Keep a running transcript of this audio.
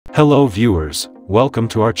Hello viewers, welcome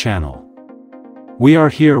to our channel. We are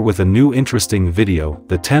here with a new interesting video,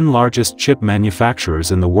 the 10 largest chip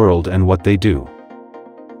manufacturers in the world and what they do.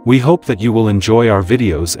 We hope that you will enjoy our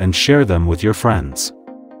videos and share them with your friends.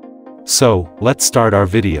 So, let's start our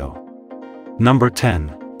video. Number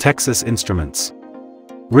 10, Texas Instruments.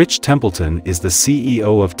 Rich Templeton is the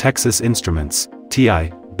CEO of Texas Instruments,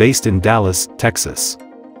 TI, based in Dallas, Texas.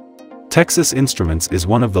 Texas Instruments is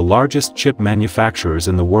one of the largest chip manufacturers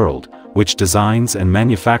in the world, which designs and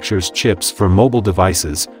manufactures chips for mobile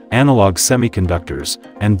devices, analog semiconductors,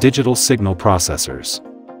 and digital signal processors.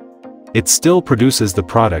 It still produces the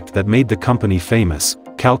product that made the company famous,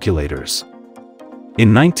 calculators.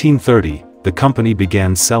 In 1930, the company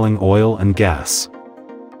began selling oil and gas.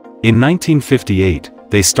 In 1958,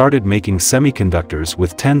 they started making semiconductors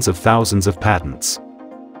with tens of thousands of patents.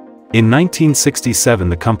 In 1967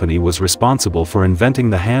 the company was responsible for inventing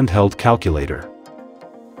the handheld calculator.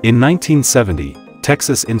 In 1970,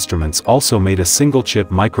 Texas Instruments also made a single-chip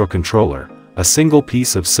microcontroller, a single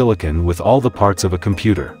piece of silicon with all the parts of a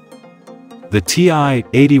computer. The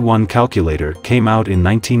TI-81 calculator came out in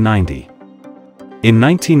 1990. In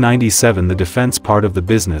 1997 the defense part of the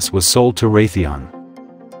business was sold to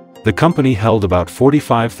Raytheon. The company held about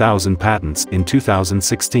 45,000 patents in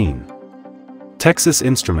 2016. Texas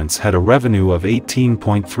Instruments had a revenue of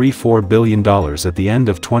 $18.34 billion at the end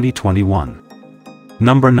of 2021.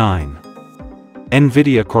 Number 9.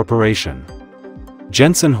 Nvidia Corporation.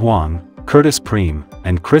 Jensen Huang, Curtis Preem,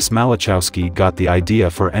 and Chris Malachowski got the idea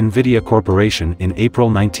for Nvidia Corporation in April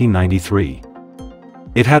 1993.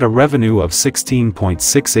 It had a revenue of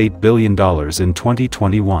 $16.68 billion in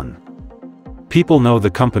 2021. People know the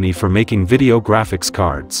company for making video graphics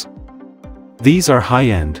cards. These are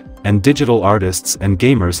high-end, and digital artists and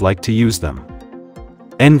gamers like to use them.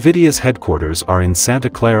 Nvidia's headquarters are in Santa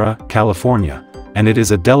Clara, California, and it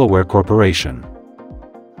is a Delaware corporation.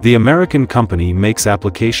 The American company makes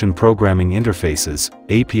application programming interfaces,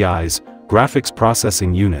 APIs, graphics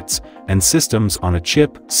processing units, and systems on a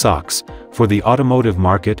chip, SoCs, for the automotive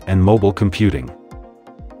market and mobile computing.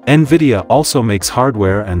 Nvidia also makes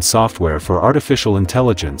hardware and software for artificial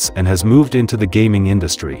intelligence and has moved into the gaming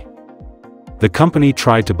industry. The company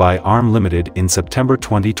tried to buy ARM Limited in September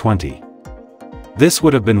 2020. This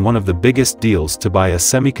would have been one of the biggest deals to buy a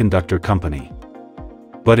semiconductor company.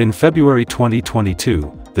 But in February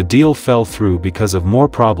 2022, the deal fell through because of more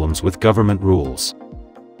problems with government rules.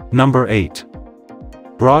 Number 8.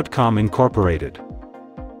 Broadcom Incorporated.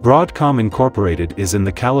 Broadcom Incorporated is in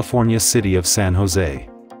the California city of San Jose.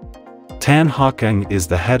 Tan Hocang is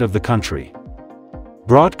the head of the country.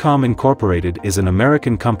 Broadcom Incorporated is an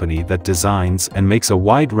American company that designs and makes a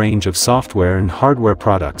wide range of software and hardware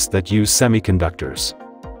products that use semiconductors.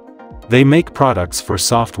 They make products for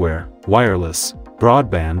software, wireless,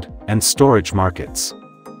 broadband, and storage markets.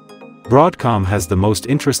 Broadcom has the most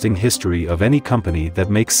interesting history of any company that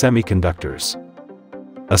makes semiconductors.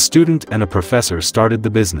 A student and a professor started the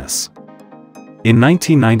business. In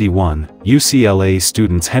 1991, UCLA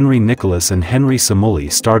students Henry Nicholas and Henry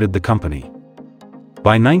Samuli started the company.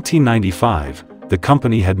 By 1995, the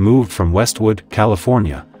company had moved from Westwood,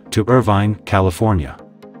 California, to Irvine, California.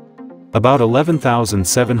 About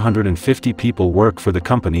 11,750 people work for the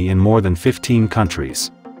company in more than 15 countries.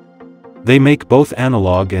 They make both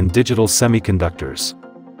analog and digital semiconductors.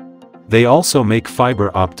 They also make fiber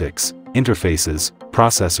optics, interfaces,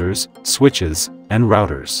 processors, switches, and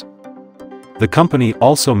routers. The company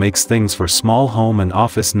also makes things for small home and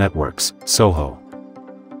office networks, SOHO.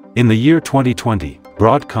 In the year 2020,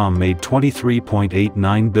 Broadcom made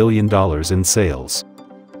 $23.89 billion in sales.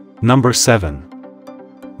 Number 7.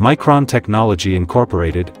 Micron Technology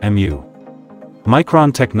Incorporated, MU.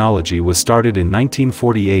 Micron Technology was started in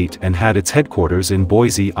 1948 and had its headquarters in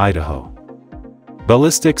Boise, Idaho.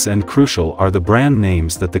 Ballistics and Crucial are the brand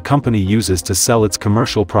names that the company uses to sell its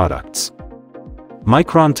commercial products.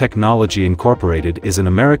 Micron Technology Incorporated is an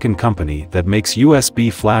American company that makes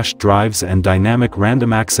USB flash drives and dynamic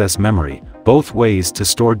random access memory, both ways to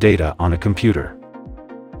store data on a computer.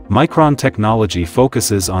 Micron Technology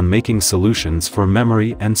focuses on making solutions for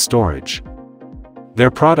memory and storage.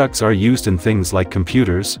 Their products are used in things like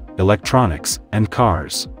computers, electronics, and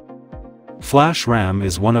cars. Flash RAM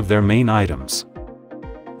is one of their main items.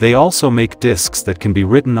 They also make disks that can be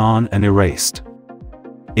written on and erased.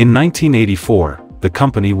 In 1984, the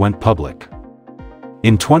company went public.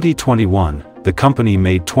 In 2021, the company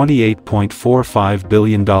made $28.45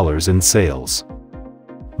 billion in sales.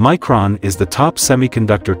 Micron is the top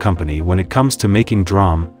semiconductor company when it comes to making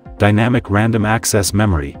DRAM, dynamic random access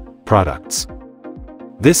memory, products.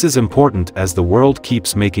 This is important as the world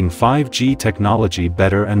keeps making 5G technology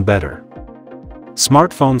better and better.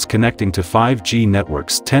 Smartphones connecting to 5G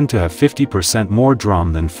networks tend to have 50% more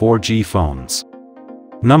DRAM than 4G phones.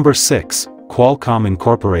 Number 6. Qualcomm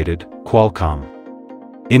Incorporated, Qualcomm.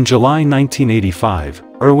 In July 1985,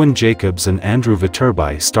 Irwin Jacobs and Andrew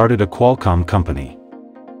Viterbi started a Qualcomm company.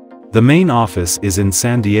 The main office is in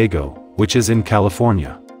San Diego, which is in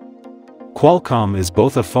California. Qualcomm is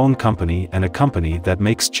both a phone company and a company that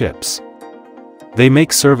makes chips. They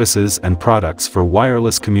make services and products for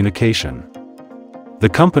wireless communication. The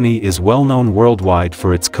company is well known worldwide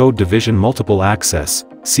for its code division multiple access,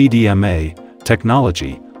 CDMA,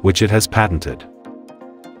 technology, which it has patented.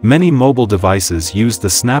 Many mobile devices use the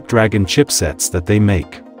Snapdragon chipsets that they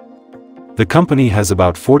make. The company has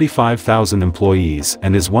about 45,000 employees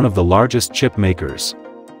and is one of the largest chip makers.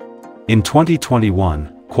 In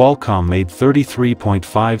 2021, Qualcomm made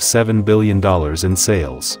 $33.57 billion in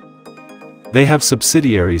sales. They have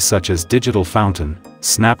subsidiaries such as Digital Fountain,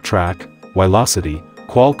 Snaptrack, Wilocity,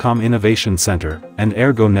 Qualcomm Innovation Center, and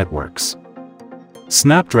Ergo Networks.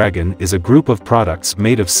 Snapdragon is a group of products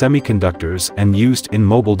made of semiconductors and used in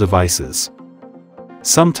mobile devices.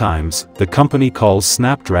 Sometimes, the company calls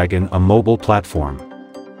Snapdragon a mobile platform.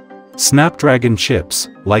 Snapdragon chips,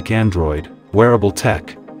 like Android, wearable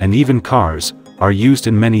tech, and even cars, are used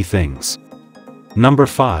in many things. Number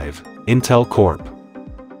 5. Intel Corp.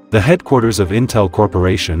 The headquarters of Intel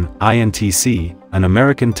Corporation, INTC, an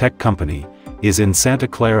American tech company, is in Santa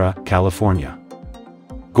Clara, California.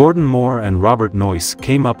 Gordon Moore and Robert Noyce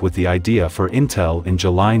came up with the idea for Intel in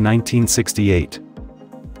July 1968.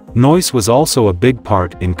 Noyce was also a big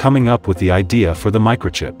part in coming up with the idea for the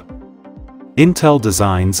microchip. Intel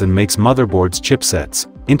designs and makes motherboards, chipsets,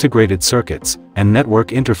 integrated circuits, and network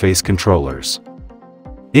interface controllers.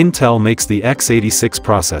 Intel makes the x86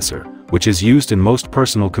 processor, which is used in most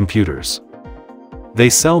personal computers. They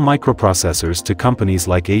sell microprocessors to companies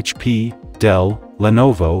like HP, Dell,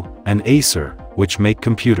 Lenovo, and Acer, which make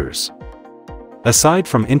computers. Aside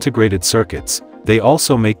from integrated circuits, they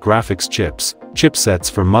also make graphics chips, chipsets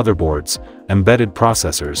for motherboards, embedded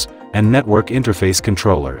processors, and network interface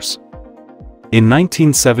controllers. In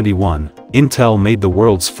 1971, Intel made the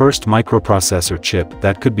world's first microprocessor chip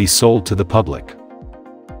that could be sold to the public.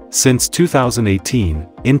 Since 2018,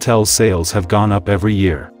 Intel's sales have gone up every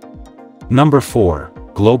year. Number 4.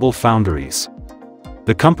 GlobalFoundries.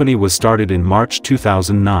 The company was started in March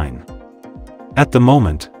 2009. At the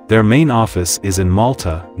moment, their main office is in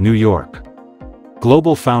Malta, New York.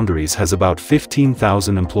 GlobalFoundries has about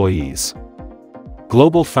 15,000 employees.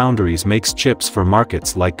 GlobalFoundries makes chips for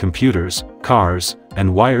markets like computers, cars,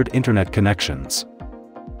 and wired internet connections.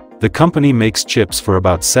 The company makes chips for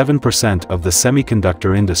about 7% of the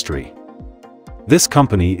semiconductor industry. This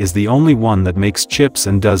company is the only one that makes chips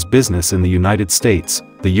and does business in the United States,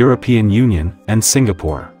 the European Union, and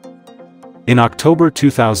Singapore. In October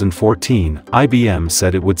 2014, IBM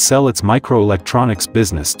said it would sell its microelectronics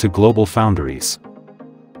business to GlobalFoundries.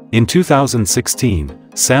 In 2016,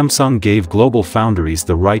 Samsung gave GlobalFoundries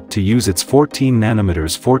the right to use its 14nm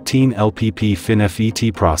 14LPP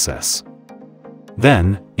FinFET process.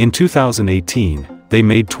 Then, in 2018, they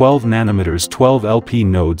made 12nm 12LP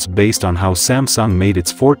nodes based on how Samsung made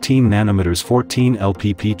its 14nm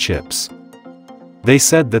 14LPP chips. They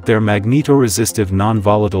said that their magnetoresistive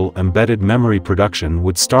non-volatile embedded memory production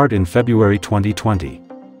would start in February 2020.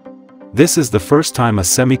 This is the first time a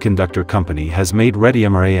semiconductor company has made ready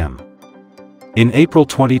MRAM. In April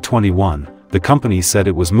 2021, the company said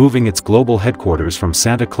it was moving its global headquarters from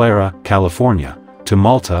Santa Clara, California, to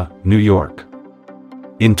Malta, New York.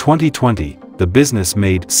 In 2020, the business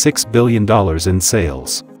made $6 billion in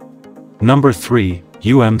sales. Number 3.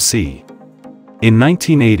 UMC. In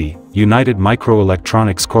 1980, United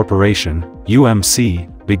Microelectronics Corporation,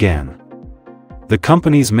 UMC, began. The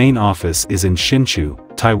company's main office is in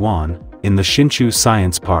Hsinchu, Taiwan, in the Hsinchu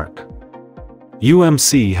Science Park.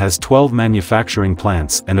 UMC has 12 manufacturing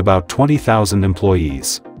plants and about 20,000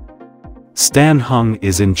 employees. Stan Hung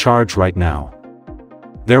is in charge right now.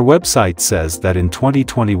 Their website says that in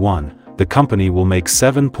 2021, the company will make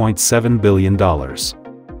 $7.7 billion.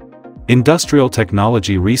 Industrial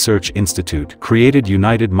Technology Research Institute created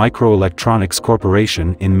United Microelectronics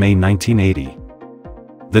Corporation in May 1980.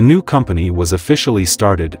 The new company was officially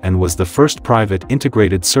started and was the first private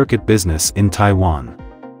integrated circuit business in Taiwan.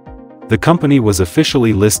 The company was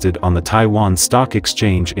officially listed on the Taiwan Stock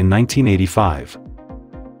Exchange in 1985.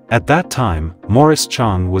 At that time, Morris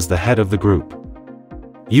Chang was the head of the group.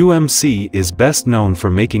 UMC is best known for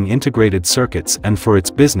making integrated circuits and for its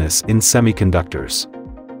business in semiconductors.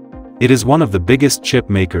 It is one of the biggest chip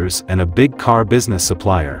makers and a big car business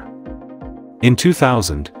supplier. In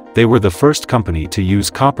 2000, they were the first company to use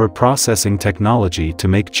copper processing technology to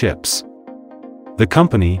make chips. The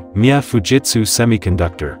company, Mia Fujitsu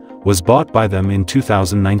Semiconductor, was bought by them in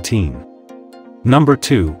 2019. Number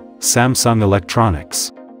 2, Samsung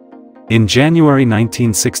Electronics. In January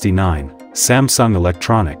 1969, Samsung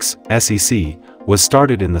Electronics, SEC, was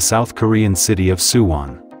started in the South Korean city of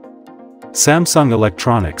Suwon. Samsung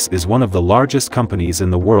Electronics is one of the largest companies in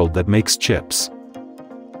the world that makes chips.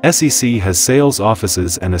 SEC has sales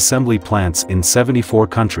offices and assembly plants in 74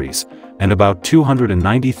 countries, and about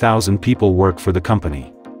 290,000 people work for the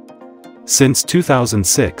company. Since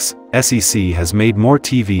 2006, SEC has made more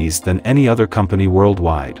TVs than any other company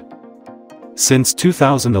worldwide. Since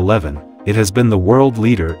 2011, it has been the world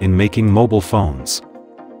leader in making mobile phones.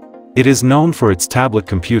 It is known for its tablet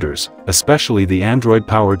computers, especially the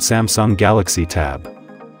Android-powered Samsung Galaxy Tab.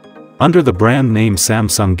 Under the brand name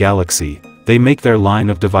Samsung Galaxy, they make their line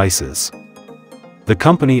of devices. The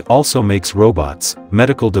company also makes robots,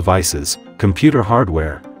 medical devices, computer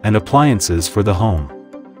hardware, and appliances for the home.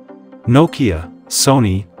 Nokia,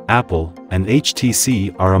 Sony, Apple, and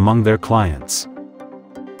HTC are among their clients.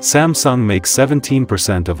 Samsung makes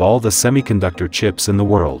 17% of all the semiconductor chips in the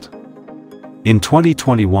world. In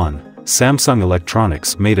 2021, Samsung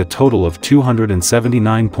Electronics made a total of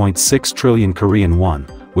 279.6 trillion Korean won,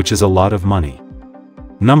 which is a lot of money.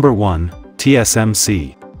 Number 1,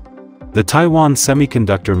 TSMC. The Taiwan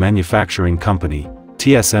Semiconductor Manufacturing Company,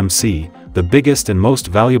 TSMC, the biggest and most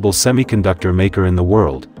valuable semiconductor maker in the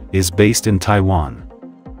world, is based in Taiwan.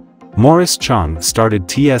 Morris Chang started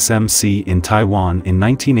TSMC in Taiwan in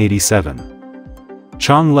 1987.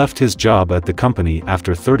 Chang left his job at the company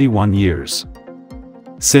after 31 years.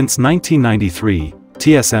 Since 1993,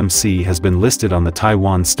 TSMC has been listed on the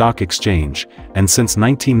Taiwan Stock Exchange, and since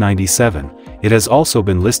 1997, it has also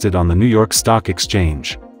been listed on the New York Stock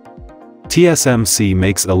Exchange. TSMC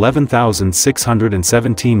makes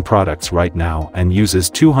 11,617 products right now and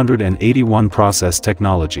uses 281 process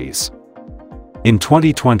technologies. In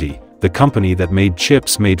 2020, the company that made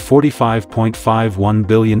chips made $45.51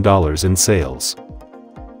 billion in sales.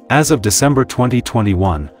 As of December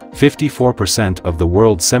 2021, 54% of the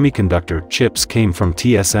world's semiconductor chips came from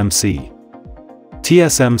TSMC.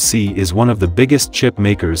 TSMC is one of the biggest chip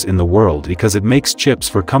makers in the world because it makes chips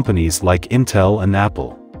for companies like Intel and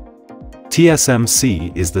Apple.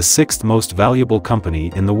 TSMC is the 6th most valuable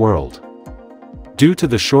company in the world. Due to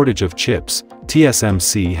the shortage of chips,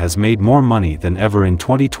 TSMC has made more money than ever in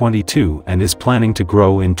 2022 and is planning to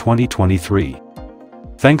grow in 2023.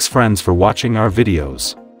 Thanks friends for watching our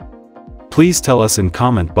videos. Please tell us in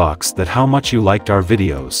comment box that how much you liked our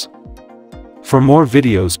videos. For more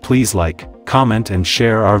videos please like, comment and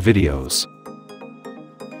share our videos.